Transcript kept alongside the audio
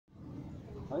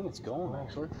I think it's gone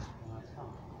actually. No, it's not.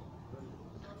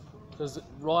 Because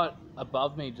right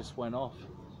above me just went off.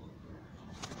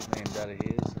 Me and Daddy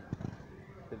here. So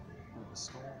bit of a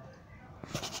storm.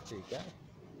 There you go.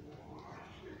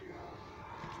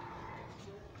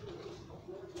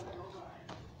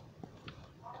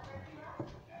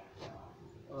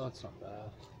 Oh, that's not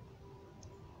bad.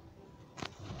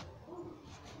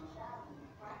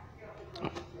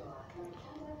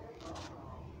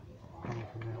 Coming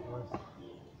from out west.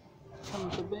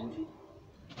 Coming for Benji?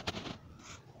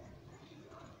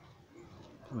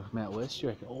 Coming from out west, you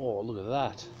reckon? Oh, look at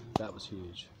that. That was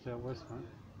huge. It's out west, mate.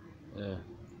 Yeah.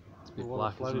 It's a bit Well,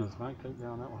 black, isn't it? flooders, mate. Keep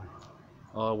going that way.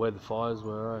 Oh, where the fires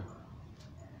were, eh?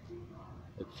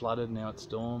 It flooded, now it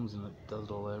storms, and it does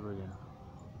it all over again.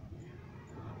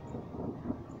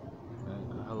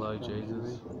 Hello,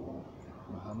 Jesus.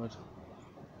 Muhammad.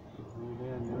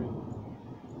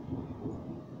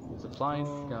 There's a plane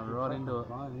going right into it.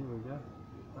 Plane, here we go.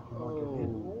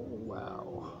 Oh,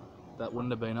 wow. That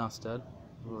wouldn't have been us, Dad.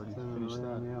 We've already finished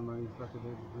that. Now, mate, he's back at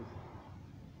there.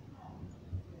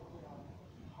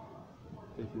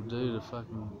 People do to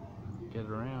fucking get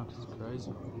around. It's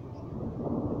crazy.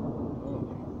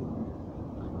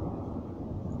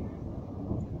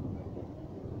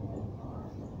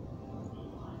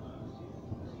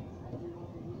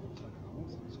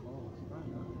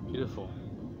 Beautiful.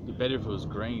 It'd be better if it was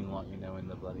green, like, you know, in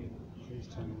the bloody She's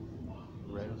turning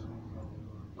red.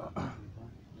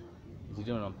 Is he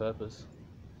doing it on purpose?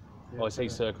 Yeah, Oh, is he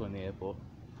circling the airport?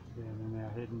 Yeah, and they're now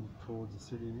heading towards the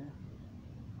city now.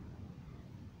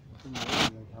 I think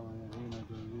they're coming out here and they're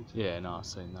doing U-turn. Yeah, no, I've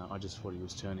seen that. I just thought he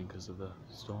was turning because of the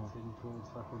storm. Heading towards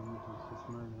fucking U-turn. Just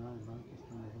moving around, mate. Just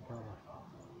going to recover.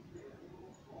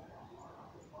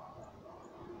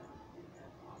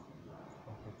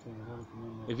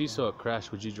 If you saw a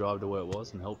crash, would you drive to where it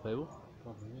was and help people?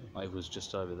 Probably, yeah. Like if it was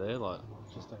just over there, like...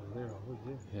 Just over there, I would,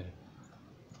 yeah. Yeah.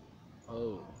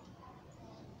 Oh.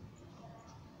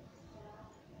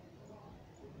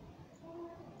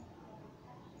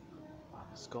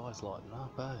 The sky's lighting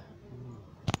up, eh?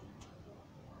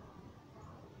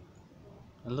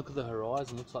 And look at the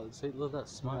horizon. Looks like see, look at that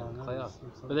smoke and cloud.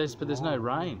 But there's no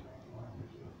rain.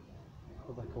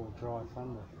 What they call dry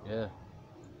thunder. Yeah.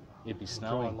 It'd be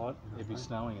snowing. Dry light. It'd be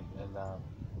snowing in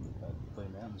Blue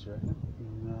Mountains, you reckon?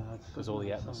 No, it's Because all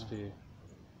the atmosphere.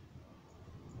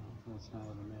 It's not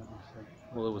snow in the mountains.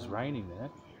 Well, it was raining there.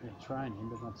 Yeah, it's raining,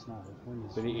 but not snow. It's windy.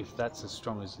 But if that's as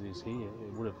strong as it is here,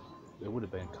 it would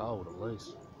have been cold at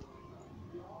least.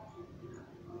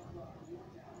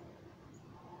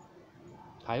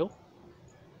 Hail?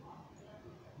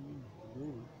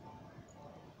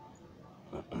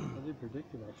 They did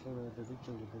predict it actually. They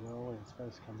predicted it a bit early. It's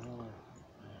supposed to come earlier.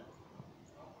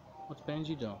 What's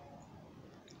Benji doing?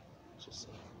 Just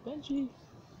Benji.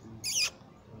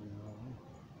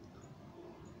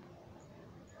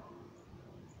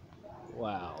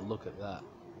 Wow, look at that.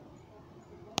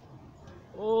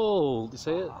 Oh, do you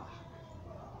see it? That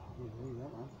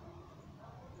one.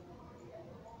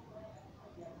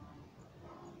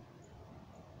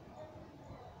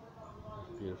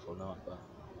 Beautiful night, but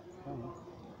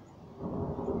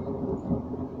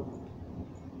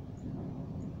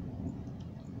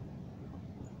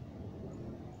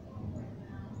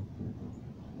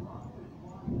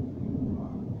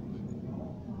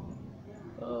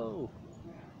oh.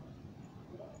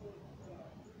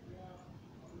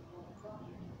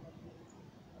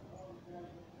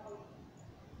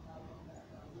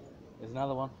 There's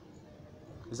another one.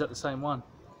 Is that the same one?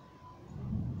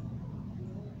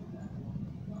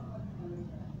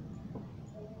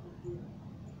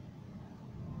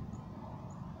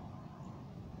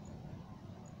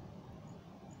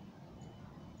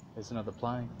 There's another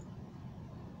plane.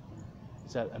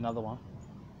 Is that another one?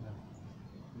 No.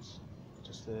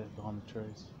 Just there behind the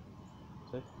trees.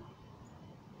 See?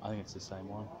 I think it's the same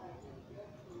one.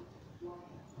 Oh,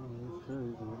 the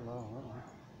trees are a bit lower,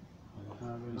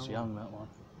 aren't they? It's young, that one.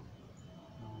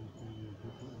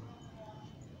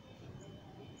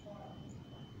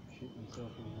 Shoot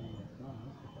myself in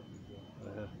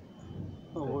the Yeah.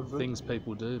 Oh, Things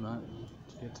people do, mate,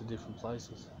 to get to different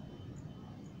places.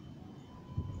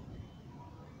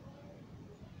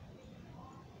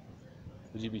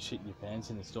 Would you be shitting your pants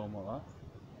in a storm like that?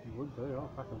 You would be, I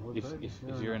fucking would If- be.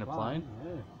 if you're in a plane?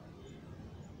 Yeah.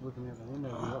 Looking out the window,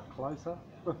 a lot closer.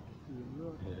 Yeah.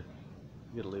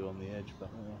 You gotta live on the edge, but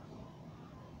yeah.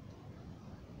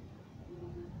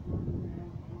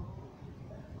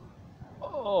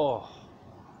 Oh!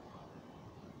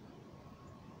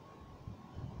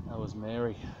 That was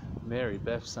Mary. Mary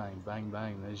Beth saying, bang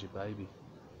bang, there's your baby.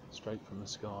 Straight from the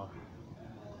sky.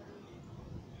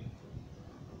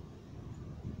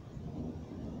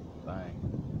 bang.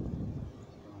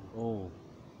 Oh,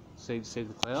 see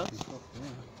the clouds?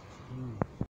 Yeah. Mm.